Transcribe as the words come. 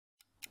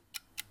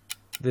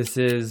This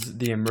is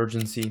the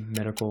Emergency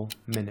Medical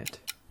Minute.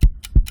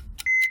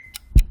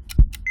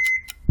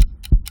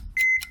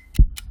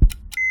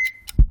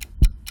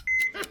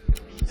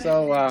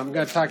 So I'm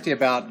going to talk to you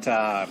about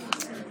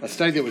a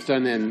study that was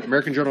done in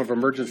American Journal of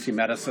Emergency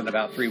Medicine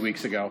about 3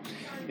 weeks ago.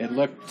 It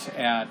looked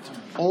at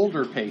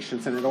older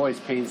patients, and it always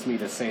pains me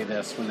to say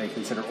this when they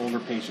consider older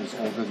patients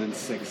older than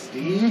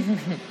 60.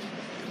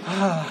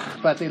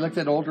 But they looked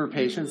at older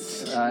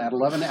patients at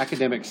 11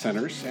 academic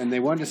centers, and they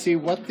wanted to see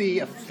what the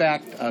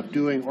effect of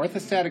doing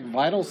orthostatic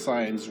vital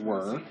signs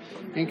were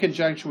in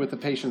conjunction with the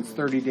patient's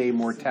 30-day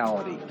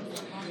mortality.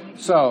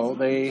 So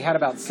they had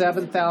about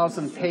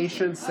 7,000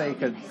 patients they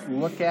could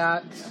look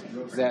at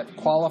that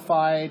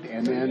qualified,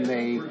 and then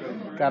they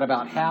got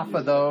about half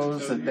of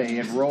those that they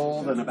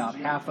enrolled and about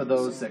half of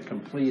those that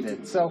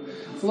completed. So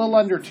a little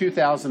under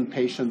 2,000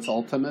 patients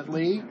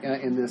ultimately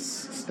in this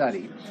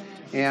study.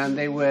 And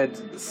they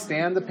would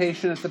stand the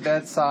patient at the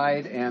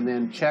bedside and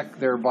then check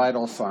their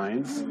vital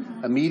signs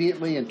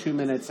immediately and 2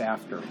 minutes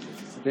after.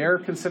 Their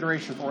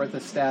consideration for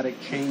orthostatic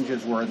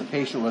changes were the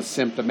patient was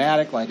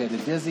symptomatic,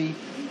 lightheaded, dizzy,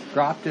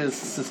 dropped his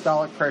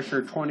systolic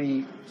pressure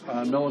 20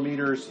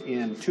 millimeters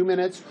in 2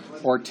 minutes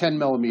or 10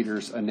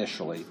 millimeters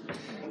initially.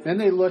 Then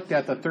they looked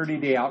at the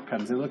 30-day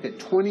outcomes. They looked at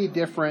 20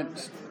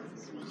 different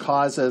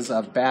causes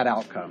of bad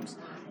outcomes,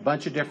 a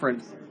bunch of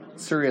different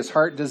serious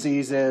heart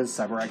diseases,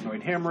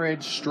 subarachnoid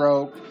hemorrhage,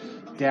 stroke,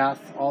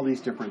 death, all these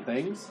different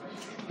things.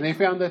 And they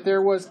found that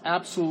there was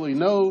absolutely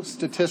no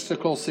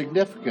statistical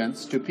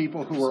significance to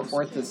people who were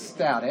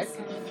orthostatic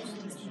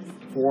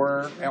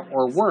or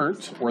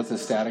weren't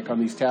orthostatic on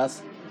these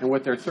tests and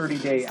what their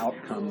 30-day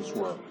outcomes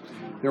were.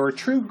 There were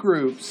two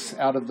groups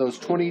out of those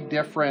 20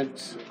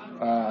 different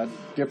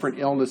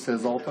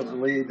illnesses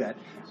ultimately that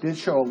did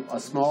show a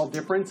small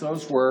difference.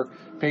 Those were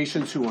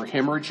patients who were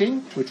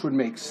hemorrhaging, which would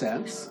make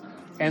sense,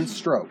 and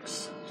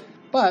strokes.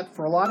 But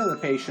for a lot of the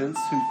patients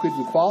who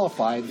couldn't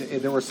qualify,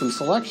 there was some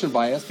selection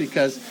bias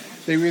because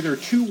they were either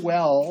too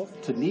well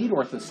to need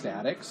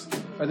orthostatics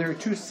or they were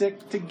too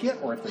sick to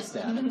get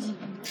orthostatics.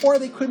 Or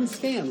they couldn't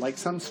stand, like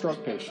some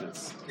stroke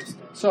patients.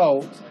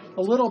 So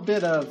a little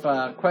bit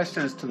of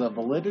questions to the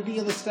validity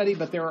of the study,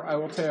 but I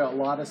will tell you, a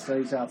lot of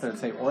studies out there that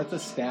say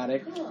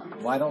orthostatic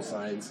vital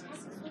signs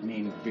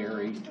mean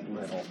very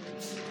little.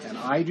 And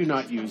I do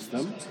not use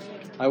them.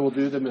 I will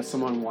do them if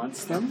someone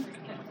wants them,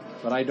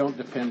 but I don't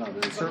depend on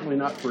them. Certainly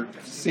not for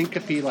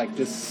syncope like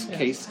this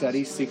case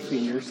study,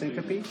 16-year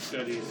syncope.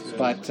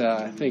 But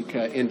I think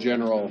in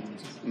general,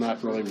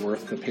 not really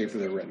worth the paper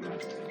they're written on.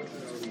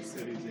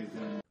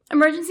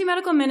 Emergency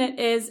Medical Minute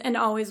is and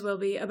always will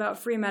be about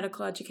free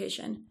medical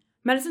education.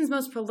 Medicine's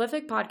most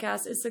prolific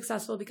podcast is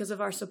successful because of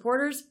our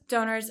supporters,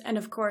 donors, and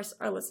of course,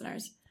 our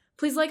listeners.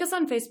 Please like us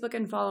on Facebook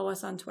and follow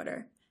us on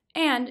Twitter.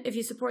 And if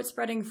you support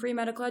spreading free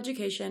medical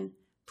education,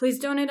 please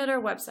donate at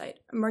our website,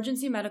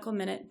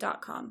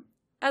 emergencymedicalminute.com.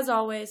 As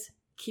always,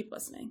 keep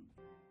listening.